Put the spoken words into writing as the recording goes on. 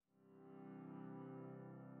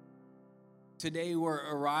Today we're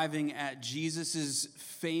arriving at Jesus'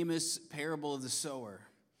 famous parable of the sower.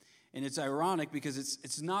 And it's ironic because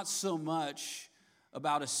it's not so much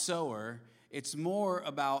about a sower, it's more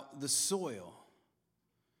about the soil.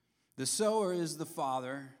 The sower is the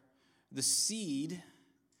Father, the seed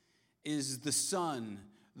is the Son,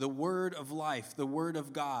 the Word of life, the Word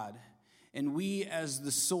of God. And we as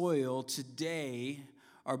the soil today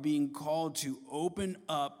are being called to open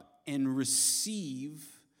up and receive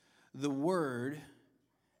the Word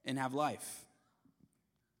and have life.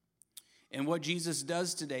 And what Jesus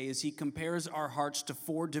does today is he compares our hearts to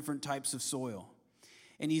 4 different types of soil.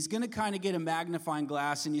 And he's going to kind of get a magnifying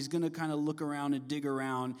glass and he's going to kind of look around and dig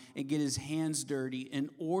around and get his hands dirty in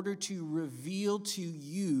order to reveal to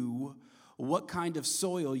you what kind of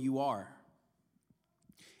soil you are.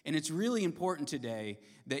 And it's really important today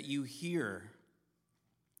that you hear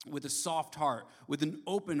with a soft heart, with an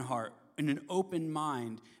open heart, and an open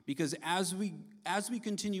mind, because as we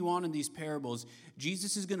continue on in these parables,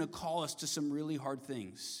 Jesus is going to call us to some really hard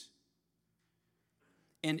things.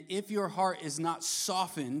 And if your heart is not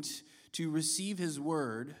softened to receive his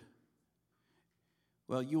word,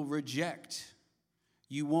 well, you'll reject.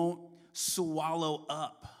 You won't swallow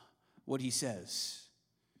up what he says.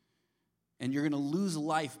 And you're going to lose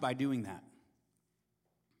life by doing that.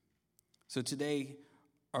 So today,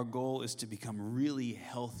 our goal is to become really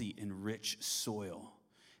healthy and rich soil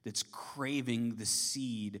that's craving the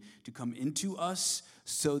seed to come into us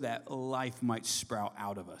so that life might sprout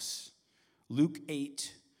out of us. Luke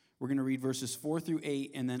 8, we're going to read verses 4 through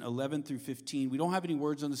 8 and then 11 through 15. We don't have any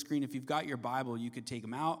words on the screen. If you've got your Bible, you could take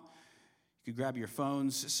them out. You could grab your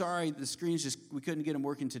phones. Sorry, the screens we couldn't get them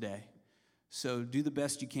working today. So do the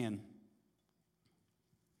best you can.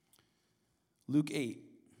 Luke 8,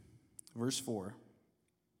 verse 4.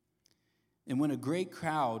 And when a great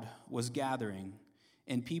crowd was gathering,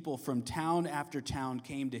 and people from town after town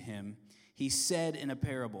came to him, he said in a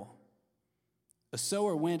parable, a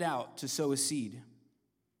sower went out to sow his seed.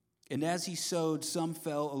 And as he sowed, some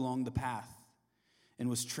fell along the path and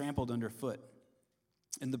was trampled underfoot.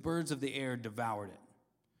 And the birds of the air devoured it.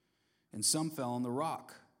 And some fell on the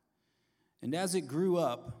rock. And as it grew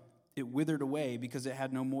up, it withered away because it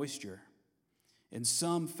had no moisture. And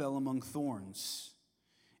some fell among thorns.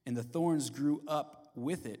 And the thorns grew up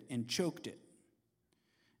with it and choked it.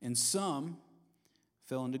 And some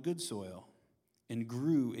fell into good soil and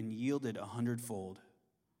grew and yielded 100-fold.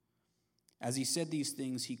 As he said these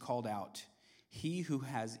things, he called out, "He who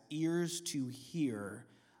has ears to hear,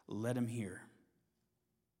 let him hear."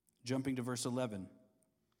 Jumping to verse 11.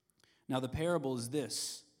 Now the parable is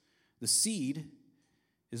this. The seed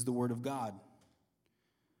is the word of God.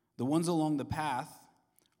 The ones along the path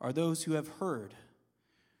are those who have heard.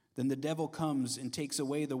 Then the devil comes and takes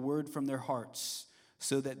away the word from their hearts,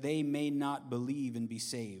 so that they may not believe and be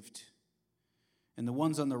saved. And the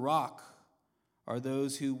ones on the rock are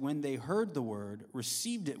those who, when they heard the word,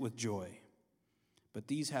 received it with joy. But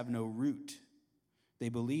these have no root. They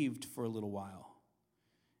believed for a little while,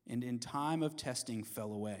 and in time of testing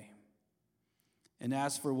fell away. And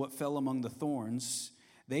as for what fell among the thorns,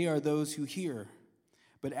 they are those who hear.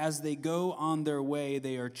 But as they go on their way,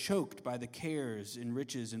 they are choked by the cares and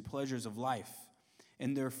riches and pleasures of life,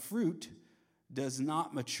 and their fruit does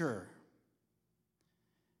not mature.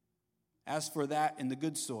 As for that in the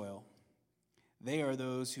good soil, they are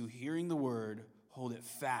those who, hearing the word, hold it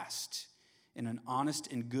fast in an honest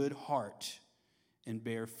and good heart and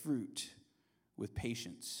bear fruit with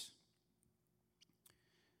patience.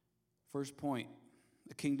 First point,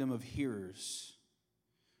 the kingdom of hearers.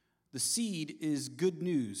 The seed is good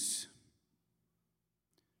news.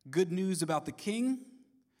 Good news about the king,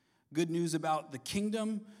 good news about the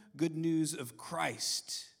kingdom, good news of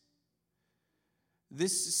Christ.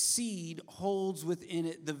 This seed holds within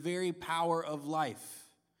it the very power of life.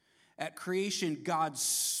 At creation, God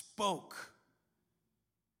spoke,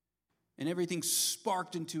 and everything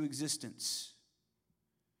sparked into existence.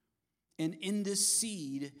 And in this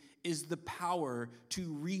seed is the power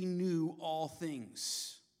to renew all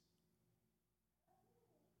things.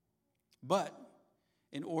 But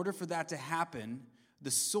in order for that to happen,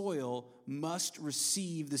 the soil must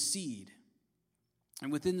receive the seed.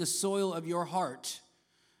 And within the soil of your heart,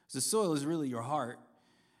 the soil is really your heart,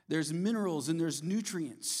 there's minerals and there's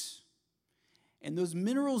nutrients. And those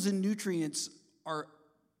minerals and nutrients are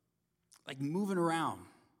like moving around,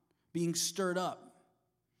 being stirred up,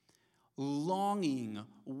 longing,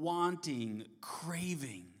 wanting,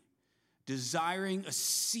 craving, desiring a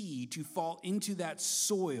seed to fall into that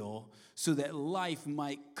soil so that life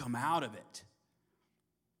might come out of it.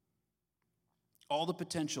 All the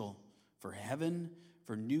potential for heaven,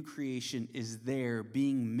 for new creation is there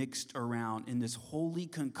being mixed around in this holy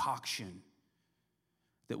concoction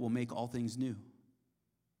that will make all things new.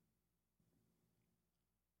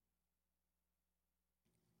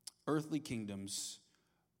 Earthly kingdoms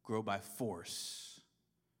grow by force,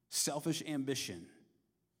 selfish ambition,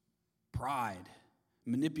 pride,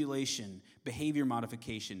 manipulation, behavior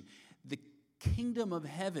modification. The kingdom of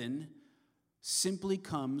heaven simply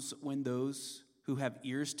comes when those who have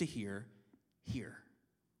ears to hear, hear.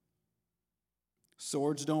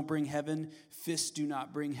 Swords don't bring heaven, fists do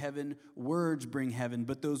not bring heaven, words bring heaven,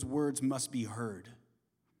 but those words must be heard.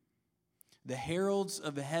 The heralds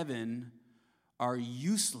of heaven are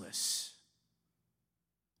useless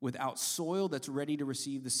without soil that's ready to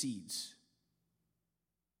receive the seeds.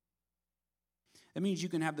 That means you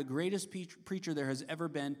can have the greatest preacher there has ever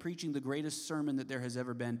been, preaching the greatest sermon that there has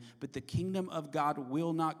ever been, but the kingdom of God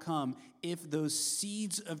will not come if those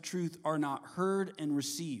seeds of truth are not heard and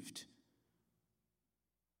received.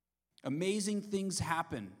 Amazing things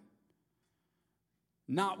happen,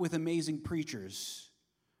 not with amazing preachers,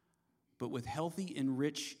 but with healthy and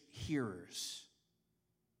rich hearers.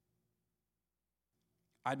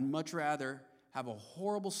 I'd much rather have a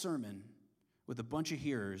horrible sermon with a bunch of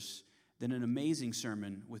hearers than an amazing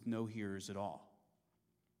sermon with no hearers at all.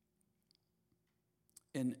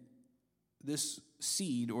 And this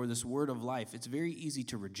seed or this word of life, it's very easy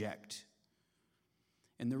to reject.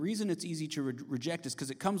 And the reason it's easy to reject is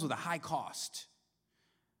because it comes with a high cost.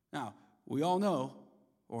 Now, we all know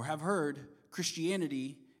or have heard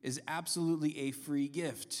Christianity is absolutely a free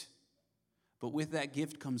gift. But with that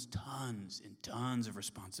gift comes tons and tons of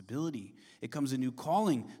responsibility. It comes a new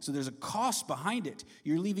calling, so there's a cost behind it.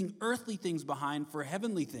 You're leaving earthly things behind for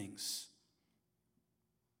heavenly things.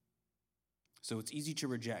 So it's easy to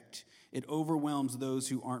reject. It overwhelms those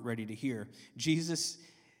who aren't ready to hear. Jesus,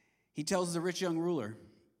 he tells the rich young ruler,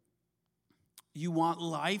 you want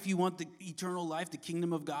life? You want the eternal life, the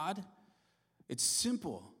kingdom of God? It's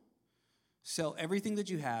simple. Sell everything that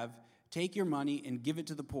you have, take your money and give it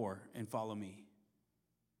to the poor and follow me.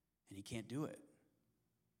 And he can't do it.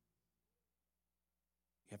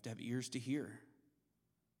 You have to have ears to hear.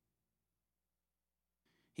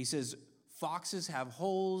 He says, foxes have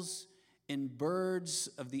holes and birds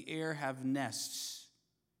of the air have nests.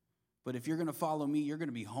 But if you're going to follow me, you're going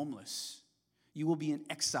to be homeless. You will be in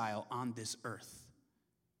exile on this earth.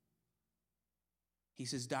 He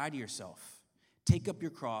says, die to yourself. Take up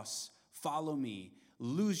your cross. Follow me.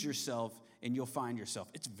 Lose yourself, and you'll find yourself.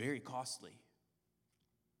 It's very costly.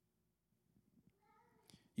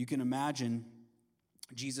 You can imagine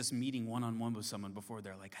Jesus meeting one-on-one with someone before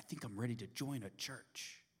they're like, I think I'm ready to join a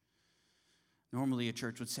church. Normally, a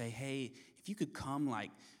church would say, hey, if you could come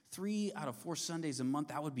like 3 out of 4 Sundays a month,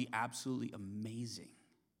 that would be absolutely amazing.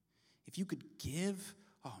 If you could give,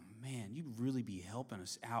 oh man, you'd really be helping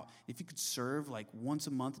us out. If you could serve like once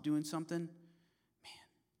a month doing something, man,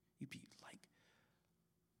 you'd be like,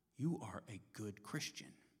 you are a good Christian.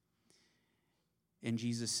 And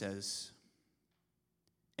Jesus says,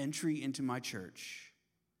 entry into my church,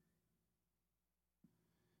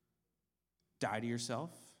 die to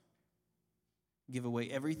yourself, give away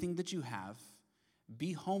everything that you have,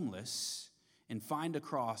 be homeless, and find a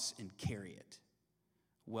cross and carry it.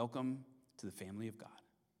 Welcome to the family of God.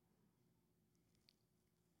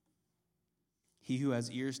 He who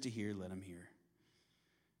has ears to hear, let him hear.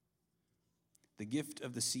 The gift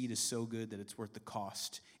of the seed is so good that it's worth the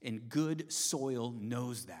cost. And good soil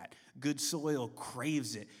knows that. Good soil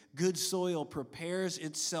craves it. Good soil prepares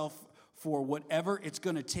itself for whatever it's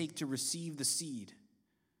going to take to receive the seed.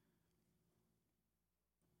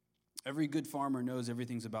 Every good farmer knows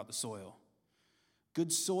everything's about the soil.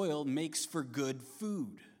 Good soil makes for good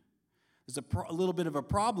food. There's a little bit of a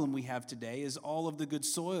problem we have today is all of the good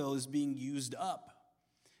soil is being used up.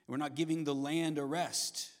 We're not giving the land a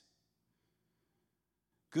rest.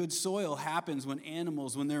 Good soil happens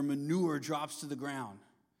when their manure drops to the ground,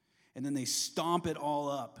 and then they stomp it all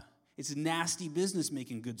up. It's nasty business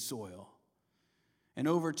making good soil. And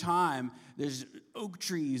over time, there's oak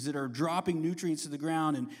trees that are dropping nutrients to the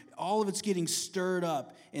ground, and all of it's getting stirred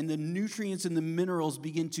up, and the nutrients and the minerals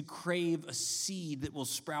begin to crave a seed that will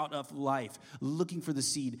sprout up life, looking for the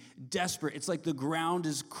seed, desperate. It's like the ground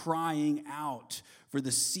is crying out for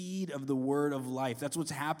the seed of the word of life. That's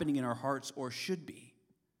what's happening in our hearts, or should be.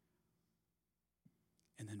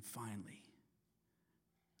 And then finally,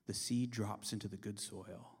 the seed drops into the good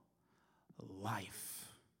soil. Life.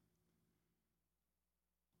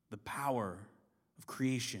 The power of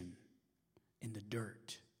creation in the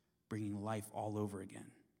dirt, bringing life all over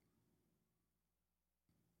again.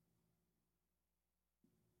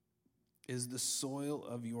 Is the soil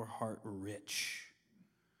of your heart rich?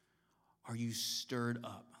 Are you stirred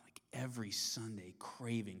up like every Sunday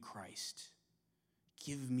craving Christ?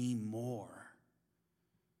 Give me more.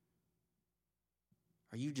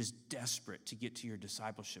 Are you just desperate to get to your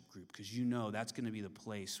discipleship group because you know that's going to be the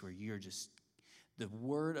place where the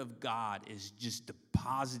Word of God is just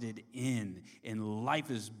deposited in and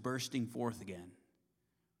life is bursting forth again?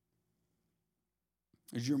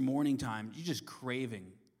 Is your morning time, you're just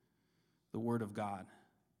craving the Word of God?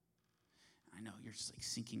 I know you're just like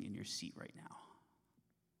sinking in your seat right now.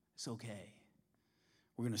 It's okay.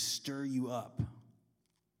 We're going to stir you up.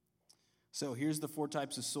 So here's the 4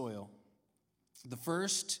 types of soil. The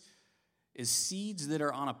first is seeds that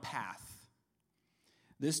are on a path.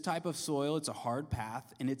 This type of soil, it's a hard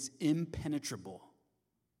path, and it's impenetrable.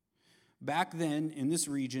 Back then, in this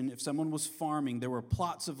region, if someone was farming, there were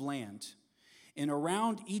plots of land. And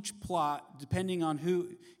around each plot, depending on who,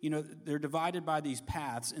 they're divided by these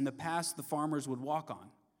paths, and the paths the farmers would walk on.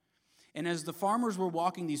 And as the farmers were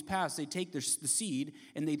walking these paths, they'd take the seed,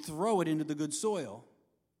 and they'd throw it into the good soil.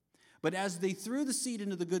 But as they threw the seed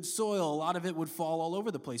into the good soil, a lot of it would fall all over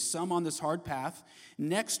the place, some on this hard path.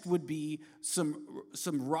 Next would be some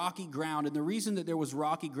rocky ground. And the reason that there was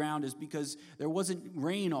rocky ground is because there wasn't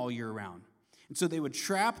rain all year round. And so they would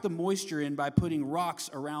trap the moisture in by putting rocks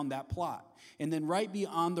around that plot. And then right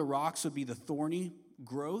beyond the rocks would be the thorny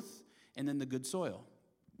growth and then the good soil.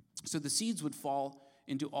 So the seeds would fall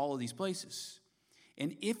into all of these places.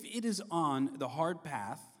 And if it is on the hard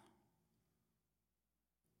path,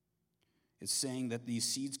 it's saying that these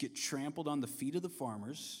seeds get trampled on the feet of the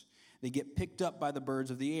farmers. They get picked up by the birds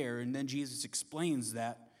of the air. And then Jesus explains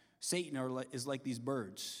that Satan is like these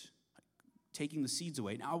birds, taking the seeds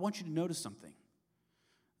away. Now, I want you to notice something.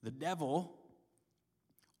 The devil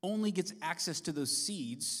only gets access to those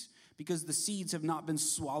seeds because the seeds have not been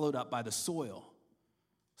swallowed up by the soil.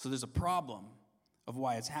 So there's a problem of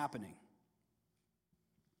why it's happening.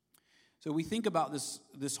 So we think about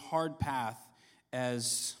this hard path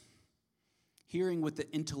as hearing with the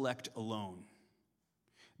intellect alone.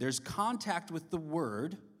 There's contact with the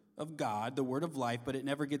Word of God, the Word of life, but it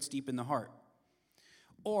never gets deep in the heart.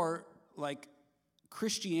 Or, like,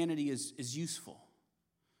 Christianity is useful,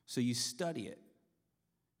 so you study it.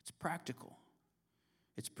 It's practical.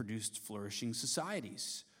 It's produced flourishing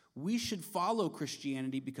societies. We should follow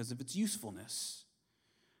Christianity because of its usefulness.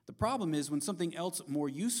 The problem is when something else more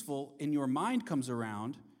useful in your mind comes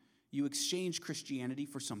around, you exchange Christianity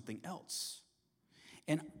for something else.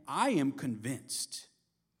 And I am convinced,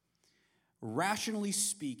 rationally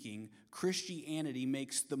speaking, Christianity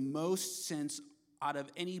makes the most sense out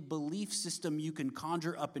of any belief system you can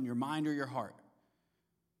conjure up in your mind or your heart.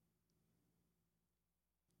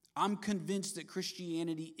 I'm convinced that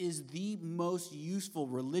Christianity is the most useful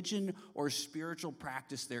religion or spiritual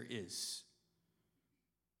practice there is.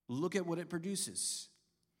 Look at what it produces.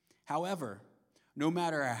 However, no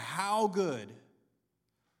matter how good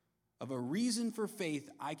of a reason for faith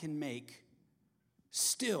I can make,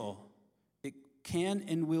 still it can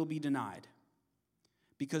and will be denied.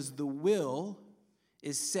 Because the will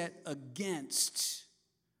is set against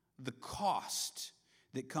the cost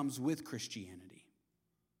that comes with Christianity.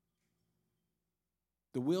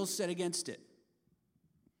 The will's set against it.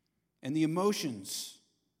 And the emotions,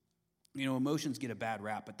 emotions get a bad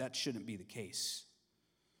rap, but that shouldn't be the case.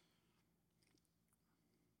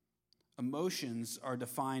 Emotions are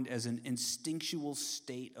defined as an instinctual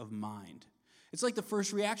state of mind. It's like the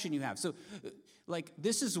first reaction you have. So,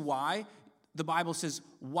 this is why the Bible says,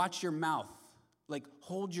 watch your mouth.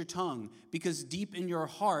 Hold your tongue. Because deep in your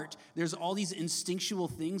heart, there's all these instinctual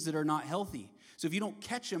things that are not healthy. So if you don't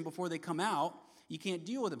catch them before they come out, you can't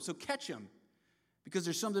deal with them. So catch them. Because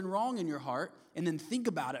there's something wrong in your heart. And then think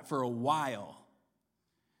about it for a while.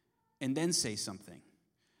 And then say something.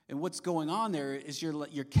 And what's going on there is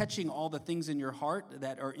you're catching all the things in your heart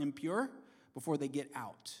that are impure before they get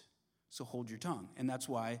out. So hold your tongue. And that's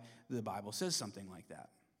why the Bible says something like that.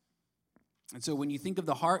 And so when you think of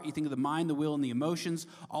the heart, you think of the mind, the will, and the emotions,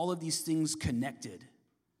 all of these things connected.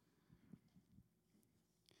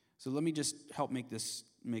 So let me just help make this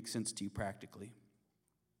make sense to you practically.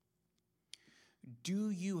 Do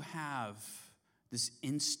you have this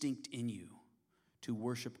instinct in you to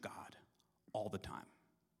worship God all the time?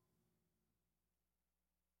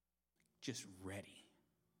 Just ready?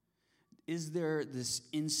 Is there this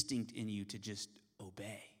instinct in you to just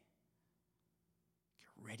obey?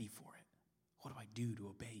 You're ready for it. What do I do to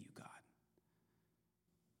obey you, God?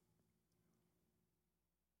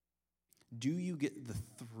 Do you get the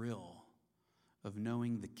thrill of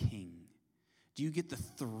knowing the King? Do Do you get the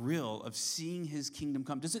thrill of seeing his kingdom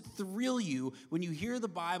come? Does it thrill you when you hear the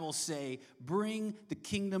Bible say, bring the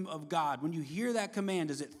kingdom of God? When you hear that command,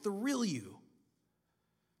 does it thrill you?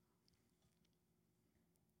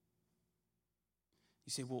 You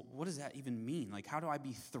say, well, what does that even mean? Like, how do I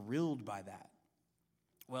be thrilled by that?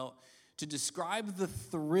 Well, to describe the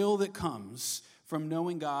thrill that comes from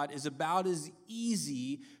knowing God is about as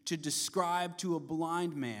easy to describe to a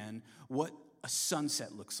blind man what a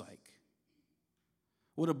sunset looks like,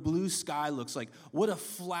 what a blue sky looks like, what a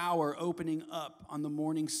flower opening up on the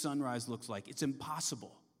morning sunrise looks like. It's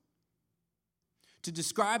impossible. To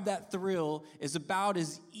describe that thrill is about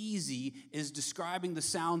as easy as describing the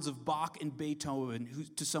sounds of Bach and Beethoven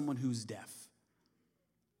to someone who's deaf.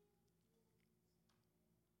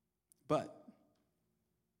 But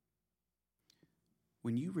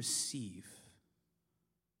when you receive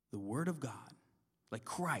the Word of God, like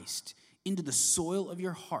Christ, into the soil of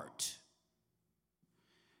your heart,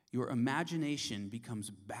 your imagination becomes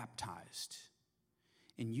baptized,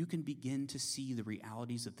 and you can begin to see the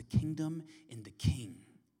realities of the kingdom and the king.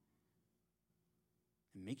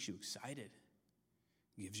 It makes you excited,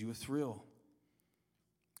 gives you a thrill,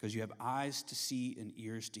 because you have eyes to see and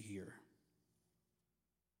ears to hear.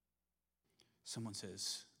 Someone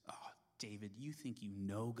says, oh, David, you think you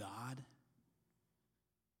know God?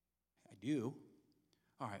 I do.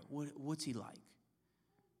 All right, what's he like?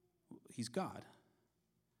 He's God.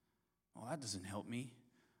 Well, that doesn't help me.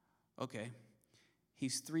 Okay,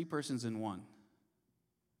 he's three persons in one.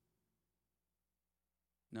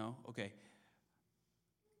 No? Okay.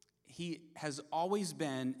 He has always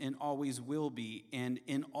been and always will be, and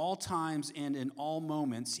in all times and in all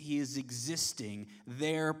moments, he is existing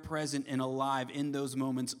there, present, and alive in those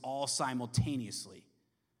moments all simultaneously.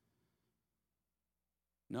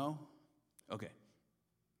 No? Okay.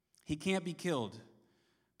 He can't be killed,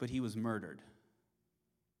 but he was murdered.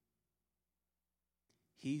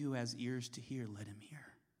 He who has ears to hear, let him hear.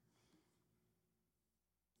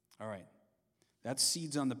 All right. That's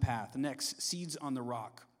seeds on the path. Next, seeds on the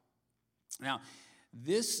rock. Now,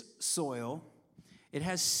 this soil, it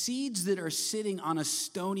has seeds that are sitting on a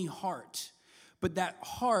stony heart, but that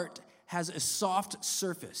heart has a soft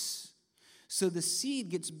surface. So the seed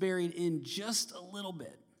gets buried in just a little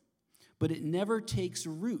bit, but it never takes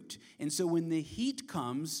root. And so when the heat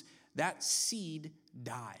comes, that seed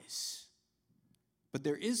dies. But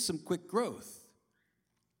there is some quick growth.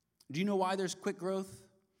 Do you know why there's quick growth?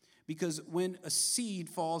 Because when a seed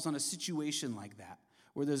falls on a situation like that,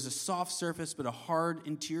 where there's a soft surface but a hard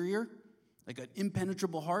interior, like an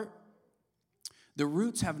impenetrable heart, the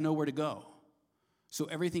roots have nowhere to go. So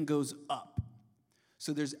everything goes up.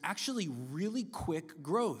 So there's actually really quick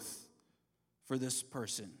growth for this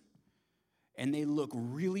person. And they look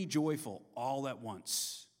really joyful all at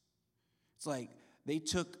once. It's like they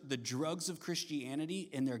took the drugs of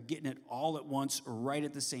Christianity and they're getting it all at once right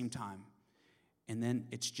at the same time. And then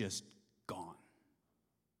it's just gone.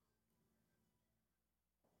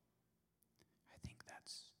 I think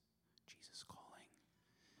that's Jesus calling.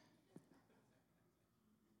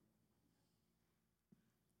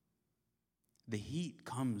 The heat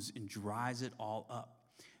comes and dries it all up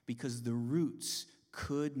because the roots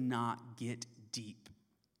could not get deep.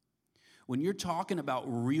 When you're talking about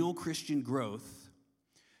real Christian growth,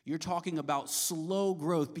 you're talking about slow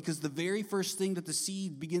growth because the very first thing that the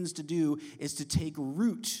seed begins to do is to take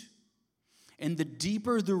root. And the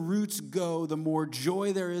deeper the roots go, the more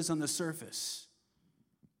joy there is on the surface.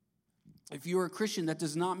 If you're a Christian, that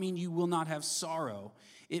does not mean you will not have sorrow.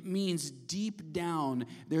 It means deep down,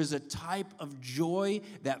 there's a type of joy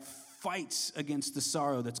that fights against the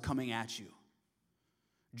sorrow that's coming at you.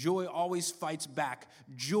 Joy always fights back.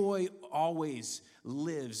 Joy always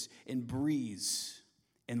lives and breathes.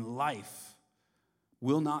 And life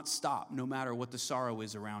will not stop no matter what the sorrow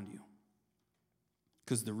is around you.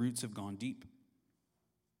 Because the roots have gone deep.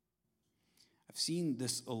 I've seen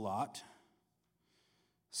this a lot.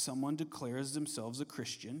 Someone declares themselves a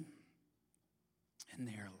Christian, and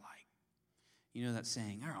they're like, you know that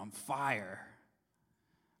saying, they're on fire.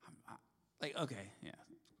 Like, okay, yeah,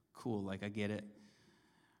 cool, like I get it.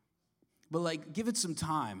 But like, give it some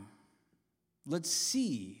time. Let's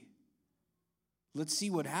see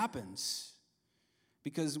what happens.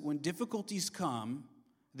 Because when difficulties come,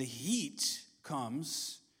 the heat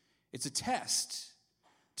comes, it's a test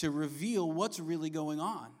to reveal what's really going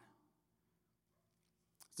on.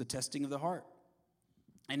 It's the testing of the heart.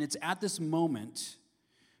 And it's at this moment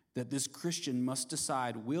that this Christian must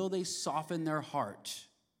decide, will they soften their heart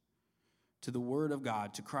to the Word of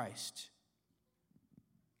God, to Christ?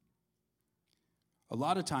 A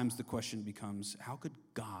lot of times the question becomes, how could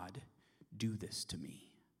God do this to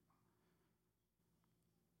me?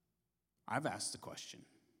 I've asked the question.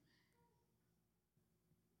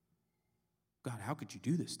 God, how could you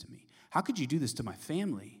do this to me? How could you do this to my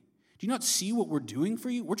family? Do you not see what we're doing for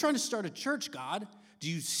you? We're trying to start a church, God. Do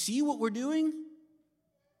you see what we're doing?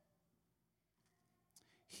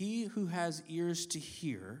 He who has ears to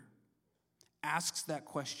hear asks that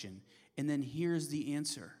question and then hears the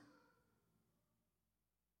answer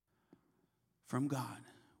from God,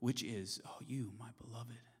 which is, oh, you, my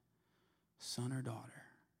beloved son or daughter,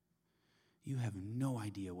 you have no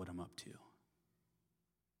idea what I'm up to.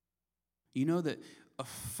 You know that a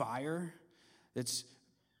fire that's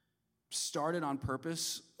started on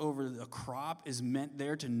purpose over the crop is meant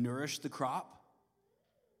there to nourish the crop?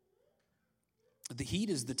 The heat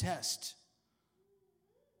is the test.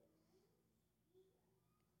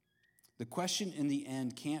 The question in the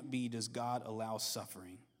end can't be, does God allow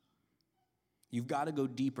suffering? You've got to go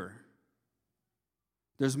deeper.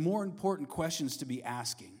 There's more important questions to be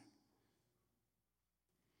asking.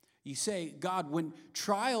 You say, God, when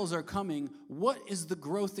trials are coming, what is the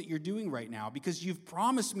growth that you're doing right now? Because you've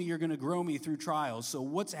promised me you're going to grow me through trials. So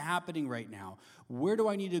what's happening right now? Where do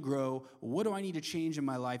I need to grow? What do I need to change in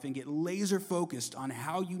my life? And get laser focused on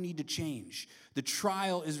how you need to change. The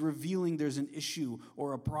trial is revealing there's an issue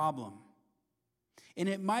or a problem. And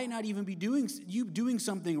it might not even be doing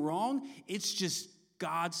something wrong. It's just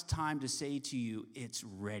God's time to say to you, it's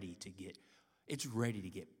ready to get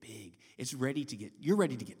big. You're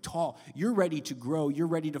ready to get tall. You're ready to grow. You're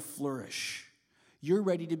ready to flourish. You're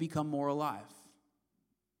ready to become more alive.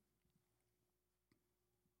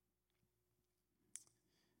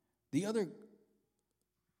 The other,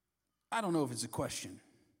 I don't know if it's a question.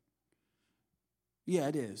 Yeah,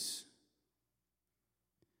 it is.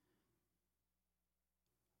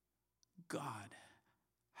 God,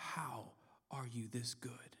 how are you this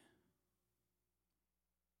good?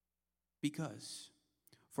 Because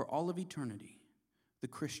for all of eternity, the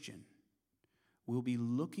Christian will be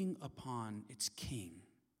looking upon its king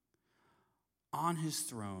on his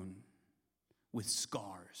throne with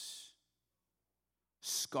scars.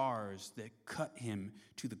 Scars that cut him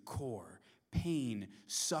to the core. Pain,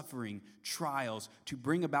 suffering, trials to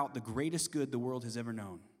bring about the greatest good the world has ever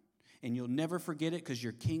known. And you'll never forget it because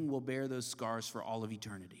your king will bear those scars for all of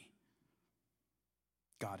eternity.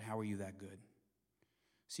 God, how are you that good?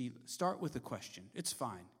 See, start with a question. It's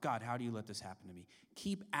fine. God, how do you let this happen to me?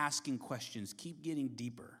 Keep asking questions. Keep getting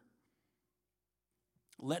deeper.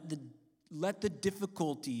 Let the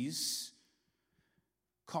difficulties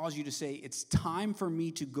cause you to say, it's time for me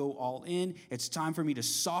to go all in. It's time for me to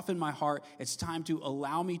soften my heart. It's time to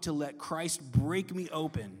allow me to let Christ break me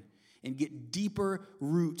open and get deeper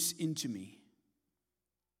roots into me.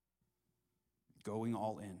 Going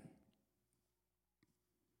all in.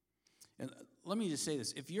 And let me just say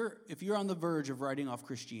this. If you're on the verge of writing off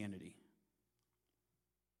Christianity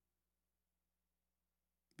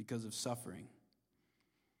because of suffering,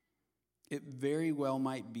 it very well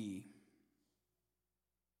might be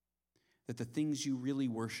that the things you really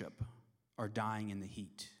worship are dying in the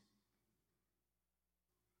heat.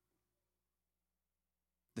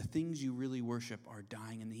 The things you really worship are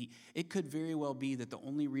dying in the heat. It could very well be that the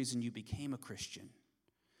only reason you became a Christian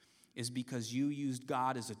is because you used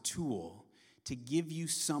God as a tool to give you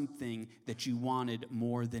something that you wanted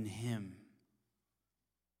more than Him.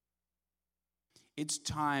 It's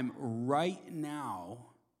time right now,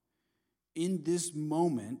 in this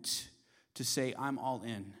moment, to say, I'm all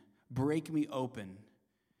in. Break me open.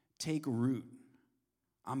 Take root.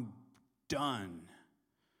 I'm done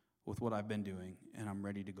with what I've been doing, and I'm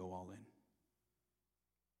ready to go all in.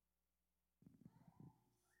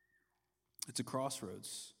 It's a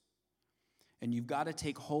crossroads. And you've got to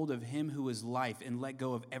take hold of Him who is life and let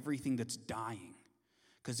go of everything that's dying,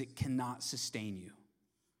 because it cannot sustain you.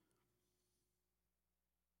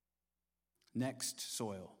 Next,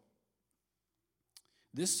 soil.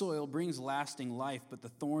 This soil brings lasting life, but the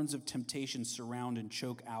thorns of temptation surround and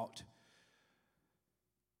choke out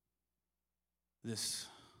this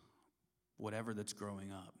whatever that's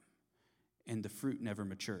growing up, and the fruit never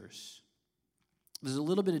matures. There's a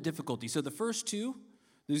little bit of difficulty. So the first two,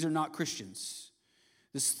 these are not Christians.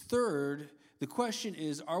 This third, the question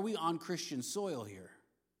is, are we on Christian soil here?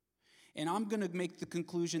 And I'm going to make the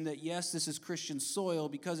conclusion that yes, this is Christian soil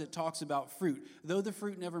because it talks about fruit. Though the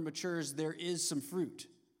fruit never matures, there is some fruit.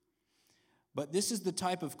 But this is the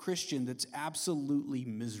type of Christian that's absolutely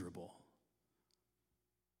miserable.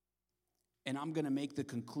 And I'm going to make the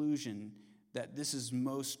conclusion that this is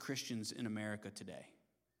most Christians in America today.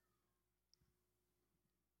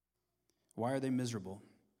 Why are they miserable?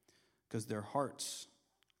 Because their hearts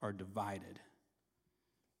are divided.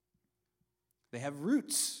 They have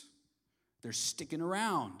roots. They're sticking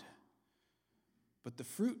around. But the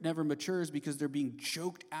fruit never matures because they're being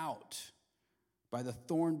choked out by the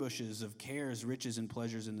thorn bushes of cares, riches, and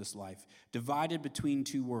pleasures in this life, divided between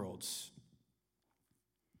two worlds.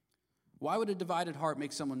 Why would a divided heart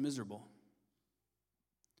make someone miserable?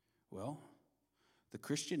 Well, the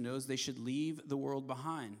Christian knows they should leave the world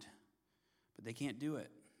behind, but they can't do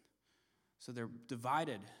it. So they're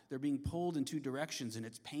divided. They're being pulled in two directions, and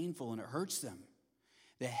it's painful and it hurts them.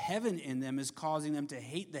 The heaven in them is causing them to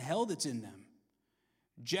hate the hell that's in them.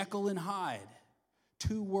 Jekyll and Hyde,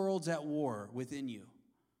 two worlds at war within you.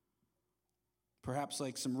 Perhaps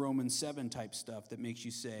like some Romans 7 type stuff that makes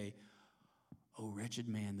you say, "Oh, wretched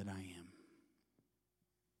man that I am."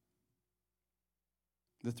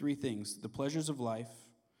 The three things: the pleasures of life,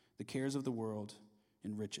 the cares of the world,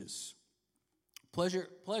 and riches.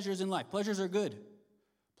 Pleasures in life. Pleasures are good.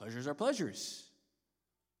 Pleasures are pleasures.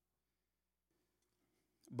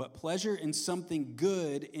 But pleasure in something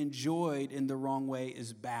good enjoyed in the wrong way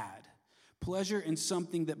is bad. Pleasure in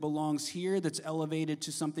something that belongs here, that's elevated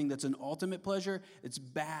to something that's an ultimate pleasure, it's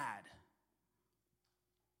bad.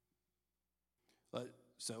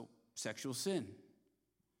 So, sexual sin.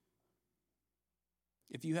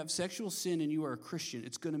 If you have sexual sin and you are a Christian,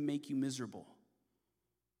 it's going to make you miserable.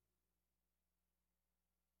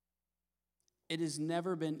 It has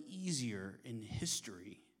never been easier in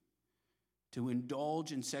history to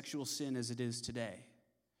indulge in sexual sin as it is today.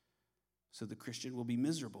 So the Christian will be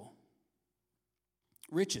miserable.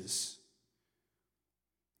 Riches.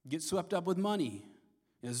 Get swept up with money.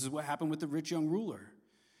 This is what happened with the rich young ruler.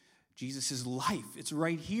 Jesus' life, it's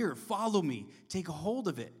right here. Follow me. Take a hold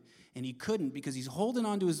of it. And he couldn't because he's holding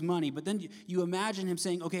on to his money. But then you imagine him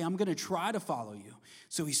saying, okay, I'm going to try to follow you.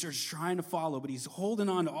 So he starts trying to follow, but he's holding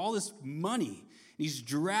on to all this money. And he's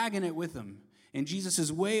dragging it with him. And Jesus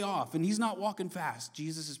is way off, and he's not walking fast.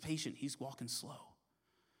 Jesus is patient. He's walking slow.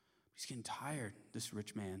 He's getting tired, this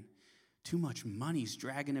rich man. Too much money's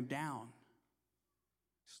dragging him down.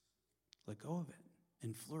 Just let go of it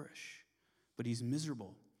and flourish. But he's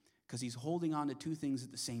miserable because he's holding on to two things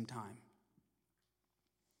at the same time.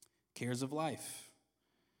 Cares of life.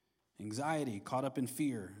 Anxiety, caught up in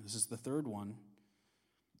fear. This is the third one.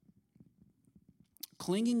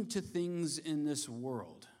 Clinging to things in this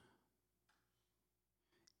world.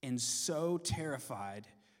 And so terrified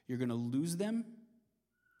you're going to lose them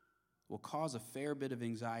will cause a fair bit of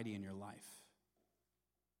anxiety in your life.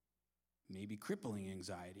 Maybe crippling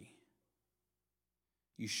anxiety.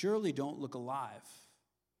 You surely don't look alive.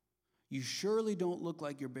 You surely don't look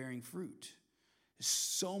like you're bearing fruit. There's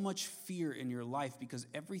so much fear in your life because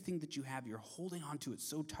everything that you have, you're holding on to it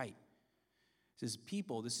so tight. This is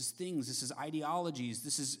people, this is things, this is ideologies,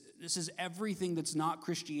 this is everything that's not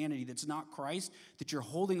Christianity, that's not Christ, that you're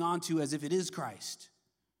holding on to as if it is Christ.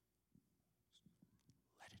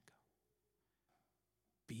 Let it go.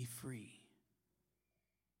 Be free.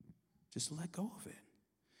 Just let go of it.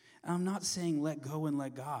 And I'm not saying let go and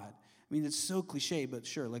let God. I mean, it's so cliche, but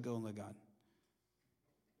sure, let go and let God.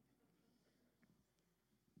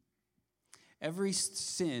 Every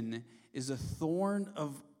sin is a thorn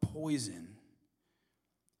of poison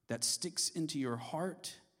that sticks into your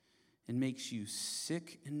heart and makes you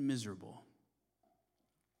sick and miserable.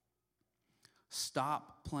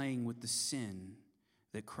 Stop playing with the sin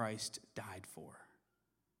that Christ died for.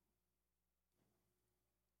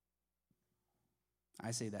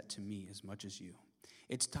 I say that to me as much as you.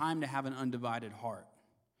 It's time to have an undivided heart,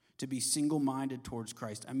 to be single-minded towards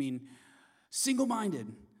Christ. I mean,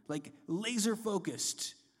 single-minded, like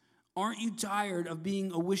laser-focused. Aren't you tired of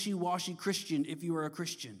being a wishy-washy Christian if you are a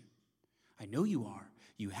Christian? I know you are.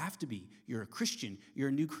 You have to be. You're a Christian. You're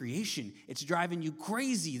a new creation. It's driving you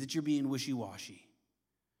crazy that you're being wishy-washy.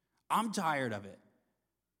 I'm tired of it.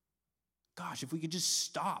 Gosh, if we could just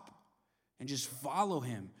stop and just follow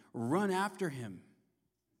him, run after him.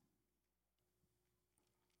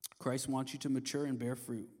 Christ wants you to mature and bear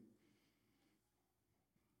fruit.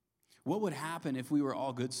 What would happen if we were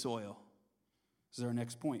all good soil? This is our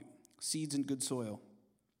next point. Seeds in good soil.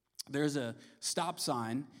 There's a stop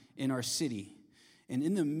sign in our city. And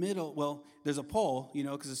in the middle, well, there's a pole,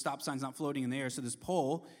 because the stop sign's not floating in the air. So this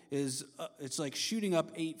pole is, it's like shooting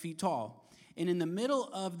up 8 feet tall. And in the middle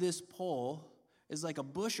of this pole is like a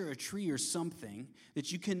bush or a tree or something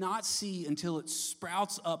that you cannot see until it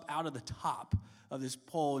sprouts up out of the top of this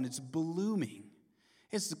pole and it's blooming.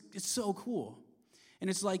 It's so cool. And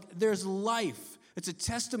it's like there's life. It's a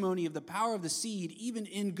testimony of the power of the seed, even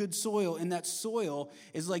in good soil. And that soil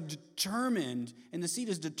is like determined, and the seed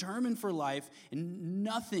is determined for life, and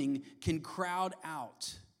nothing can crowd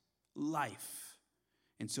out life.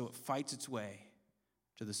 And so it fights its way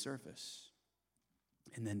to the surface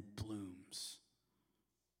and then blooms.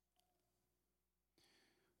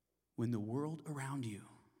 When the world around you,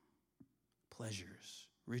 pleasures,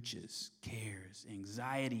 riches, cares,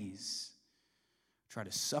 anxieties, try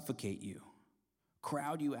to suffocate you,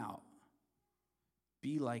 crowd you out,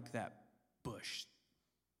 be like that bush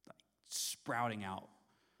like sprouting out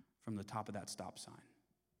from the top of that stop sign.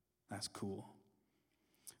 That's cool.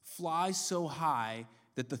 Fly so high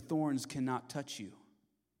that the thorns cannot touch you.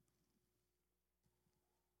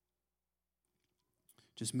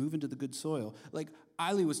 Just move into the good soil. Like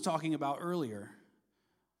Eiley was talking about earlier,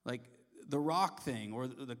 like the rock thing or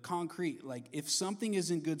the concrete. Like if something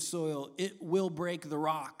is in good soil, it will break the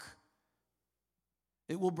rock.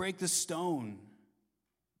 It will break the stone.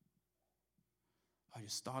 I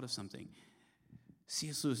just thought of something.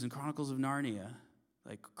 C.S. Lewis in Chronicles of Narnia,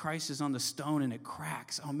 like Christ is on the stone and it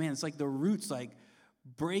cracks. Oh man, it's like the roots like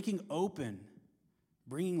breaking open,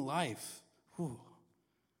 bringing life. Whew.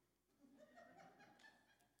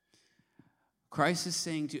 Christ is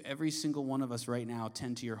saying to every single one of us right now,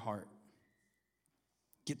 tend to your heart.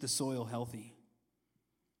 Get the soil healthy.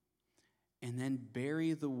 And then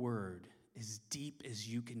bury the word as deep as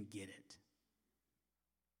you can get it.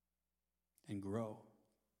 And grow.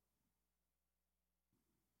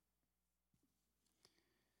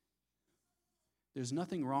 There's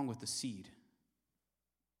nothing wrong with the seed.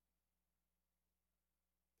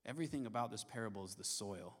 Everything about this parable is the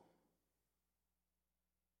soil.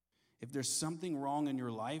 If there's something wrong in your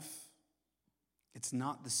life, it's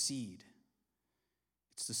not the seed.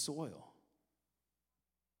 It's the soil.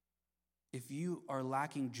 If you are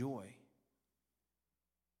lacking joy,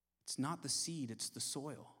 it's not the seed, it's the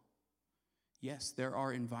soil. Yes, there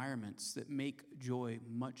are environments that make joy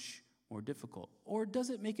much more difficult. Or does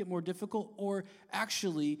it make it more difficult? Or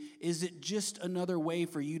actually, is it just another way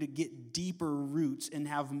for you to get deeper roots and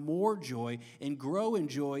have more joy and grow in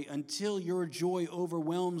joy until your joy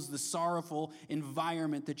overwhelms the sorrowful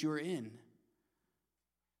environment that you're in?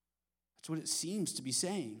 That's what it seems to be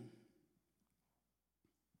saying.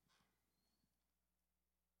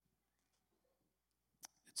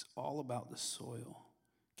 It's all about the soil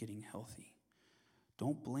getting healthy.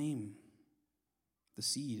 Don't blame the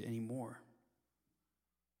seed anymore.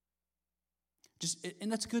 And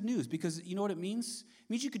that's good news because you know what it means? It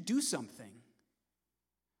means you could do something.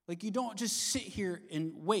 Like you don't just sit here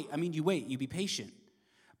and wait. I mean, you wait, you be patient.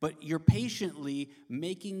 But you're patiently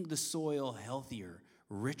making the soil healthier,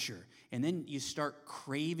 richer. And then you start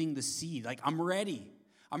craving the seed. Like, I'm ready.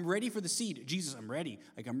 I'm ready for the seed. Jesus, I'm ready.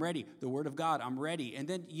 Like, I'm ready. The word of God, I'm ready. And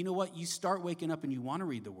then, you know what? You start waking up and you want to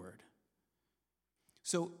read the word.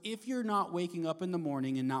 So if you're not waking up in the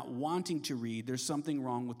morning and not wanting to read, there's something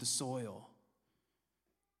wrong with the soil.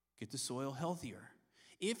 Get the soil healthier.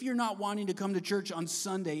 If you're not wanting to come to church on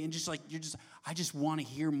Sunday and I just want to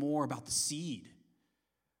hear more about the seed,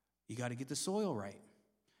 you got to get the soil right.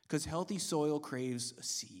 Because healthy soil craves a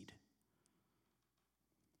seed.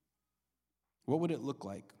 What would it look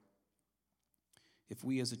like if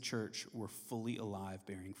we as a church were fully alive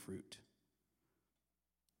bearing fruit?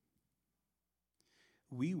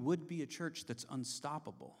 We would be a church that's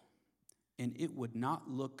unstoppable, and it would not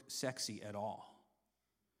look sexy at all.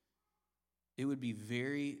 It would be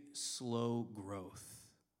very slow growth,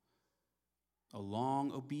 a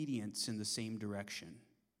long obedience in the same direction,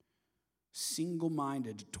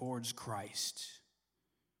 single-minded towards Christ.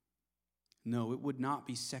 No, it would not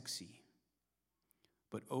be sexy,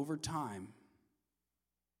 but over time,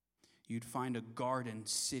 you'd find a garden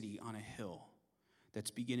city on a hill that's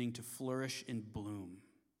beginning to flourish and bloom.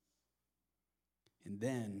 And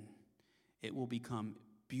then it will become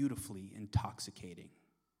beautifully intoxicating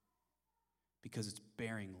because it's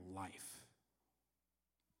bearing life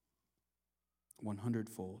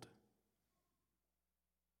 100-fold.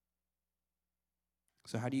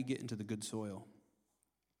 So how do you get into the good soil?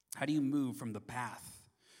 How do you move from the path,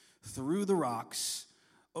 through the rocks,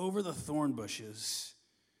 over the thorn bushes,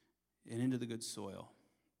 and into the good soil?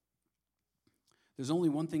 There's only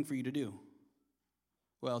one thing for you to do.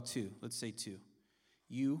 Well, two. Let's say two.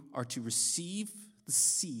 You are to receive the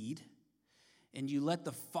seed, and you let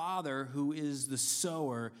the Father, who is the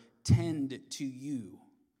sower, tend to you.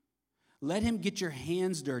 Let him get your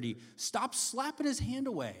hands dirty. Stop slapping his hand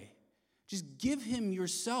away. Just give him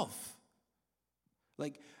yourself.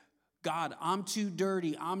 Like, God, I'm too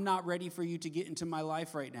dirty. I'm not ready for you to get into my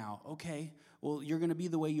life right now. Okay, well, you're going to be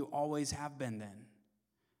the way you always have been then.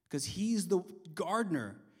 Because he's the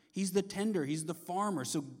gardener. He's the tender. He's the farmer.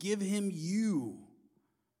 So give him you.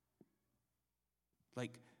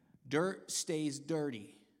 Like, dirt stays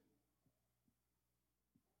dirty.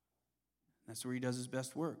 That's where he does his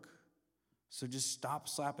best work. So just stop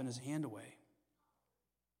slapping his hand away.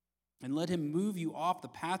 And let him move you off the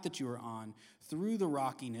path that you are on, through the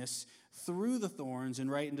rockiness, through the thorns,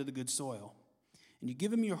 and right into the good soil. And you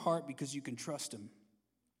give him your heart because you can trust him.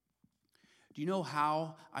 Do you know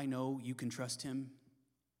how I know you can trust him?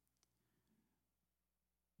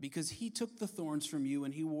 Because he took the thorns from you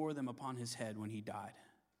and he wore them upon his head when he died.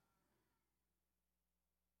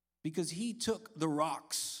 Because he took the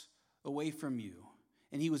rocks away from you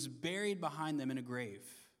and he was buried behind them in a grave.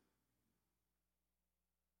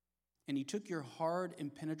 And he took your hard,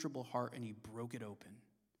 impenetrable heart and he broke it open.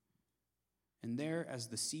 And there, as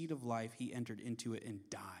the seed of life, he entered into it and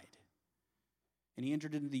died. And he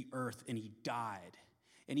entered into the earth and he died.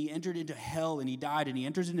 And he entered into hell and he died. And he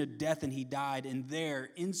enters into death and he died. And there,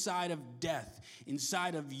 inside of death,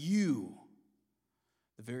 inside of you,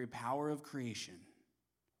 the very power of creation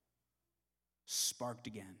sparked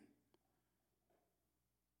again.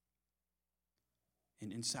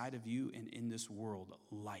 And inside of you and in this world,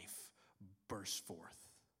 life bursts forth.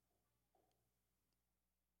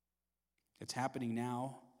 It's happening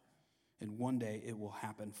now, and one day it will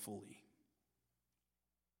happen fully.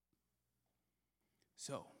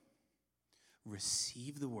 So,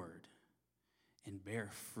 receive the word and bear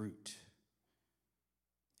fruit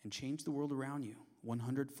and change the world around you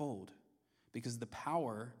 100-fold, because the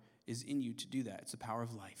power is in you to do that. It's the power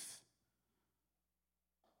of life.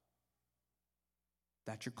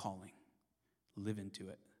 That's your calling. Live into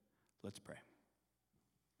it. Let's pray.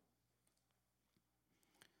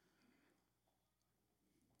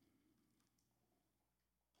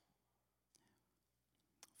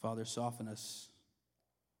 Father, soften us.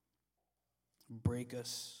 Break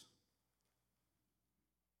us.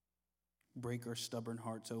 Break our stubborn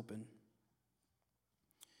hearts open.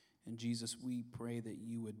 And Jesus, we pray that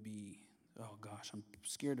you would be, oh gosh, I'm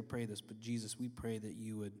scared to pray this, but Jesus, we pray that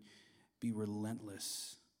you would be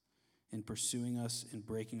relentless in pursuing us and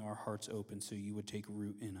breaking our hearts open so you would take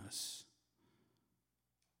root in us.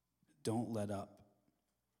 Don't let up.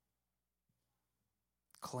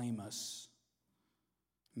 Claim us.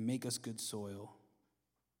 Make us good soil.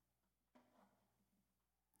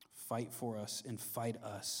 Fight for us and fight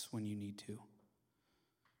us when you need to,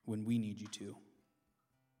 when we need you to.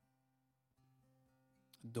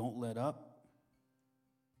 Don't let up,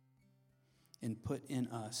 and put in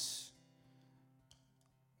us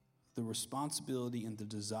the responsibility and the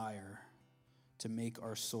desire to make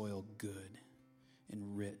our soil good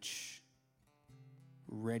and rich,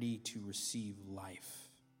 ready to receive life,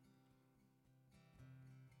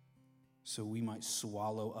 so we might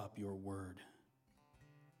swallow up your word,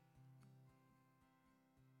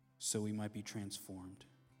 so we might be transformed,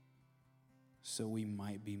 so we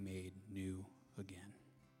might be made new again.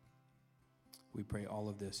 We pray all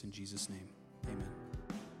of this in Jesus' name. Amen.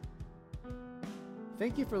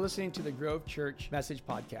 Thank you for listening to the Grove Church Message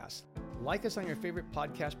Podcast. Like us on your favorite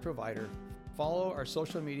podcast provider, follow our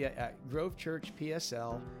social media at Grove Church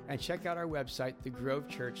PSL, and check out our website,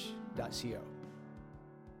 thegrovechurch.co.